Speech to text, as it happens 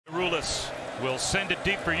Gonzalez will send it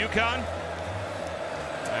deep for UConn.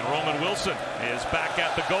 And Roman Wilson is back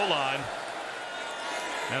at the goal line.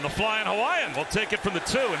 And the Flying Hawaiian will take it from the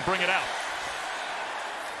 2 and bring it out.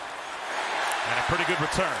 And a pretty good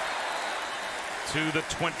return to the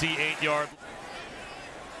 28-yard.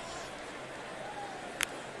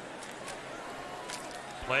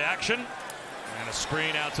 Play action. And a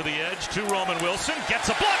screen out to the edge to Roman Wilson. Gets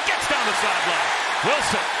a block, gets down the sideline.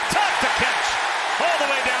 Wilson, tough to catch. All the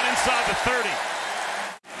way down inside the 30.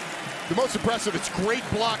 The most impressive, it's great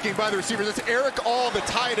blocking by the receivers. It's Eric All, the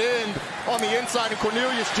tight end, on the inside, and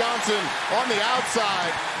Cornelius Johnson on the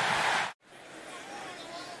outside.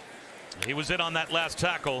 He was in on that last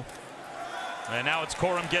tackle. And now it's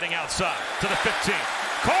Corum getting outside to the 15.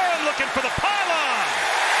 Corum looking for the pylon.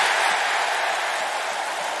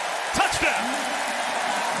 Touchdown.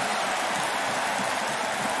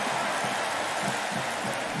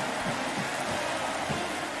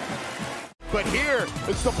 But here,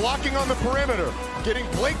 it's the blocking on the perimeter. Getting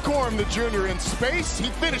Blake Corum, the junior, in space. He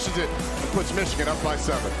finishes it and puts Michigan up by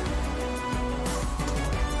 7.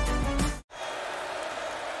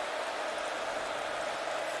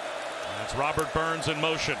 That's Robert Burns in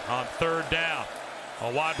motion on 3rd down.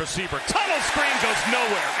 A wide receiver. Tunnel screen goes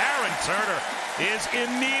nowhere. Aaron Turner is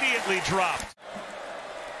immediately dropped.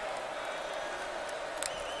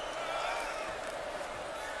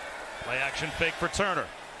 Play action fake for Turner.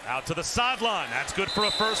 Out to the sideline. That's good for a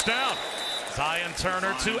 1st down. Zion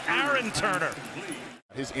Turner to Aaron Turner.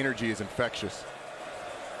 His energy is infectious.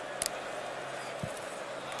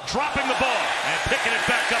 Dropping the ball and picking it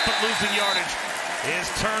back up and losing yardage is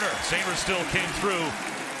Turner. Samer still came through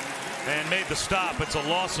and made the stop. It's a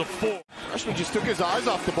loss of 4. Freshman just took his eyes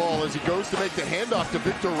off the ball as he goes to make the handoff to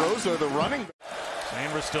Victor Rosa, the running.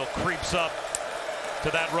 Samer still creeps up to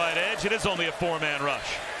that right edge. It is only a 4-man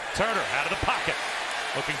rush. Turner out of the pocket.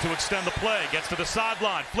 Looking to extend the play, gets to the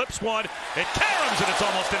sideline, flips one, it caroms, and it's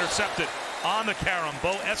almost intercepted on the carom.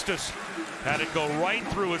 Bo Estes had it go right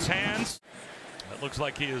through his hands. It looks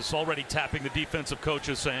like he is already tapping the defensive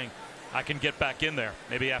coaches, saying, I can get back in there.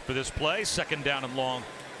 Maybe after this play, 2nd down and long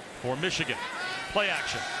for Michigan. Play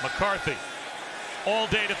action, McCarthy, all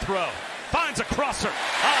day to throw. Finds a crosser,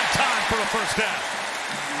 on time for a 1st down.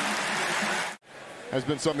 Has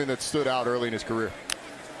been something that stood out early in his career.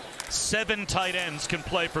 7 tight ends can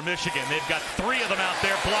play for Michigan. They've got 3 of them out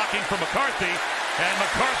there blocking for McCarthy. And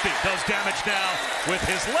McCarthy does damage now with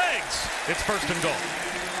his legs. It's 1st and goal.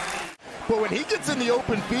 But when he gets in the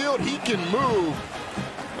open field, he can move.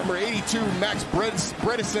 Number 82, Max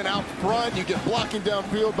Bredesen out front. You get blocking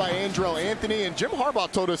downfield by Andrell Anthony. And Jim Harbaugh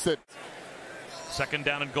told us that. 2nd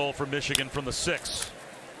down and goal for Michigan from the 6.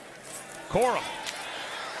 Corum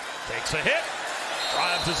takes a hit.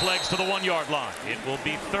 Drives his legs to the 1-yard line. It will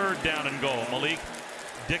be 3rd down and goal. Malik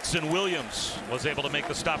Dixon Williams was able to make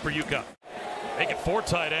the stop for UConn. Make it 4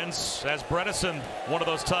 tight ends as Bredesen, one of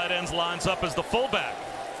those tight ends, lines up as the fullback.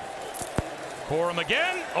 Corum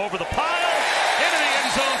again, over the pile, into the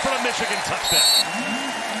end zone for a Michigan touchdown.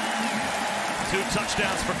 2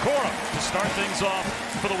 touchdowns for Corum to start things off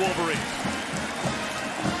for the Wolverines.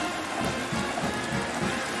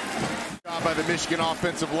 By the Michigan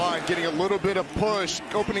offensive line, getting a little bit of push,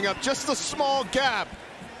 opening up just a small gap.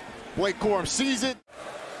 Blake Corum sees it.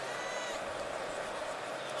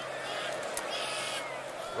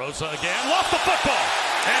 Rosa again, lost the football,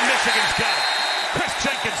 and Michigan's got it. Chris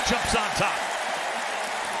Jenkins jumps on top.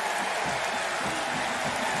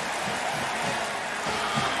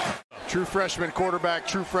 True freshman quarterback,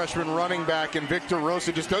 true freshman running back, and Victor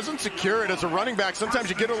Rosa just doesn't secure it as a running back. Sometimes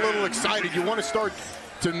you get a little excited. You want to start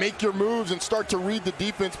to make your moves and start to read the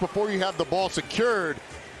defense before you have the ball secured,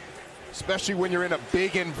 especially when you're in a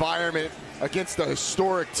big environment against a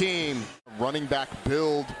historic team. Running back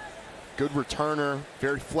build, good returner,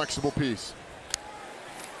 very flexible piece.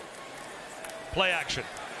 Play action.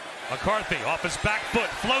 McCarthy off his back foot,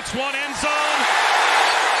 floats one, end zone.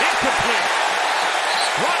 Incomplete.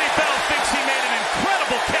 Ronnie Bell thinks he made an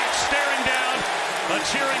incredible catch, staring down a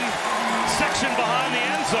cheering section behind the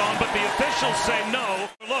end zone, but the officials say no.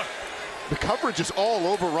 Look. The coverage is all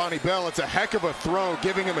over Ronnie Bell. It's a heck of a throw,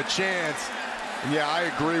 giving him a chance. And yeah, I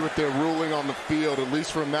agree with the ruling on the field, at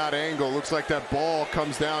least from that angle. Looks like that ball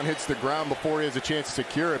comes down, hits the ground before he has a chance to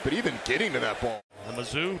secure it, but even getting to that ball. The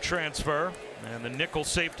Mizzou transfer, and the nickel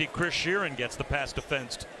safety Chris Sheeran gets the pass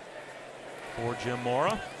defensed for Jim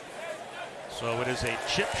Mora. So it is a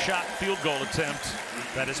chip shot field goal attempt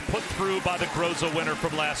that is put through by the Groza winner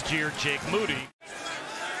from last year, Jake Moody.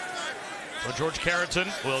 So George Carrington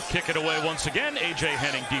will kick it away once again. A.J.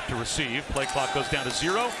 Henning deep to receive. Play clock goes down to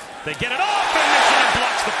 0. They get it off, and Michigan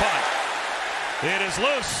blocks the punt. It is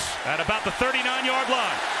loose at about the 39-yard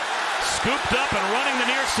line. Scooped up and running the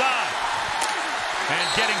near side. And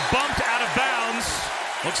getting bumped out of bounds.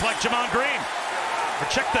 Looks like Jamon Green. Or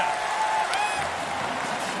check that.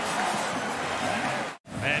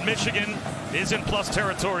 And Michigan is in plus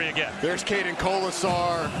territory again. There's Caden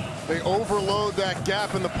Colasar. They overload that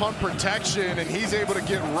gap in the punt protection, and he's able to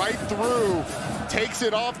get right through. Takes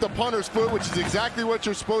it off the punter's foot, which is exactly what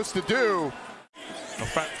you're supposed to do.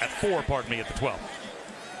 At 4, pardon me, at the 12.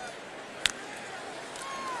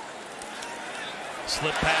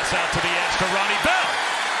 Slip pass out to the edge to Ronnie Bell.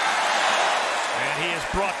 And he is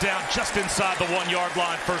brought down just inside the 1-yard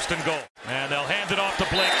line, 1st and goal. And they'll hand it off to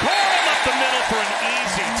Blake Corum up the middle for an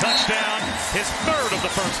easy touchdown, his 3rd of the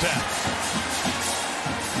first half.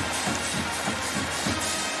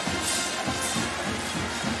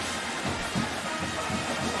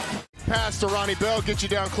 Pass to Ronnie Bell, get you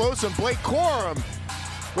down close, and Blake Corum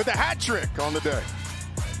with a hat trick on the day.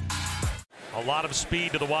 A lot of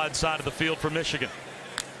speed to the wide side of the field for Michigan.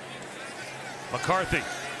 McCarthy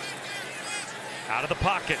out of the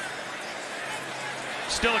pocket.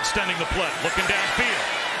 Still extending the play, looking downfield.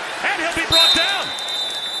 And he'll be brought down.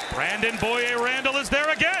 Brandon Boyer-Randall is there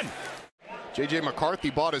again. J.J. McCarthy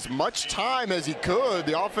bought as much time as he could.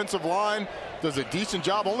 The offensive line does a decent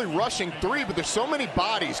job, only rushing 3, but there's so many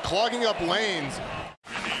bodies clogging up lanes.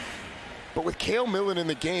 But with Cale Millen in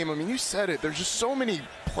the game, I mean, you said it, there's just so many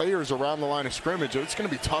players around the line of scrimmage. It's going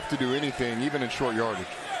to be tough to do anything, even in short yardage.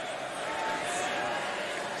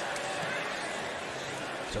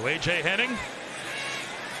 So A.J. Henning,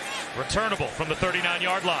 returnable from the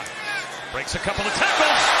 39-yard line. Breaks a couple of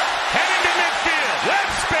tackles. Heading to midfield. Web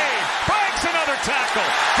speed. Breaks another tackle.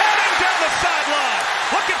 Heading down the sideline.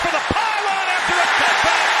 Looking for the pylon after a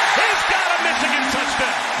cutback. He's got a Michigan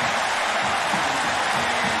touchdown.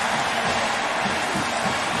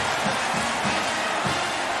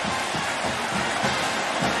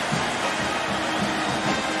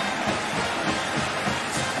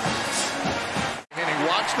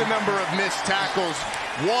 Watch the number of missed tackles.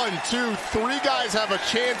 1, 2, 3 guys have a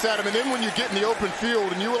chance at him, and then when you get in the open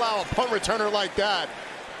field and you allow a punt returner like that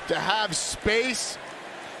to have space,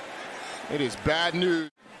 it is bad news.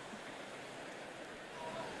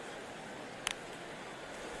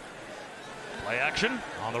 Play action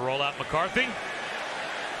on the rollout. McCarthy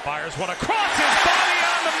fires one across his body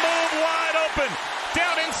on the move, wide open.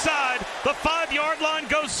 Down inside the 5-yard line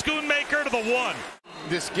goes Schoonmaker to the 1.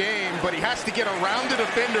 This game, but he has to get around the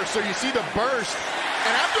defender, so you see the burst,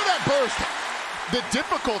 and after that burst, the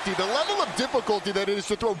difficulty, the level of difficulty that it is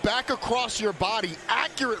to throw back across your body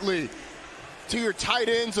accurately to your tight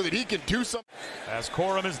end so that he can do something. As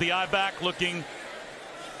Corum is the I-back, looking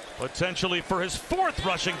potentially for his 4th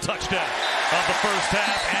rushing touchdown of the first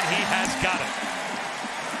half, and he has got it.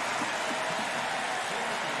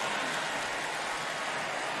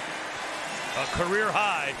 A career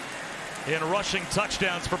high in rushing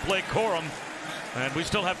touchdowns for Blake Corum, and we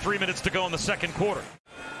still have 3 minutes to go in the second quarter.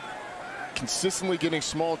 Consistently getting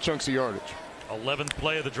small chunks of yardage. 11th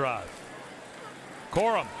play of the drive.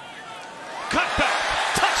 Corum,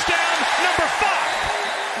 cutback, touchdown, number 5.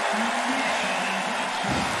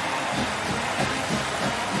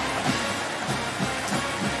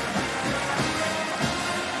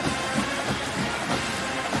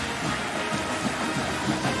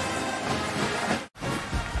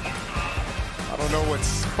 I don't know what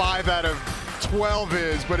 5 out of 12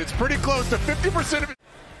 is, but it's pretty close to 50% of it.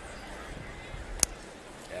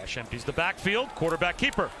 Ash empties the backfield. Quarterback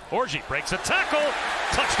keeper. Orji breaks a tackle.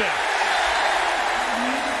 Touchdown.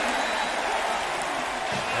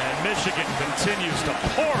 And Michigan continues to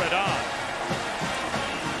pour it on.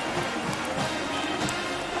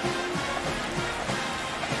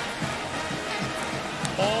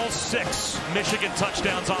 All 6 Michigan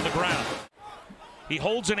touchdowns on the ground. He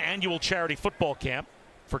holds an annual charity football camp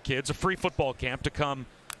for kids, a free football camp to come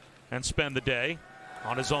and spend the day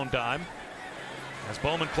on his own dime. As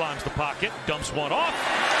Bowman climbs the pocket, dumps one off.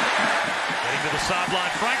 Getting to the sideline,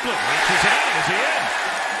 Franklin reaches it out. Is he in?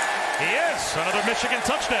 He is. Another Michigan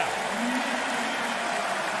touchdown.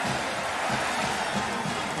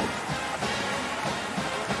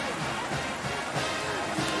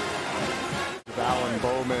 Alan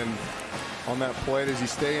Bowman on that play. Does he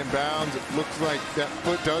stay in bounds? It looks like that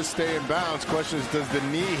foot does stay in bounds. Question is, does the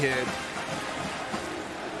knee hit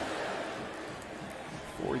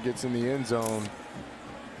before he gets in the end zone?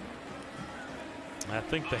 I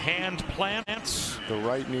think the hand plants. The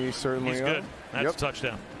right knee certainly. He's good. That's a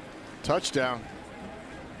touchdown. Touchdown.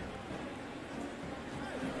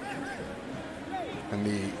 And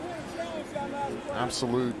the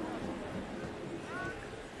absolute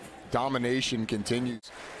domination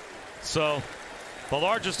continues. So the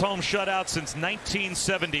largest home shutout since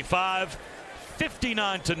 1975,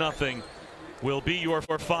 59-0 will be your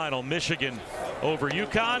final. Michigan over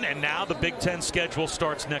UConn, and now the Big Ten schedule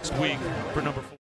starts next week for number 4.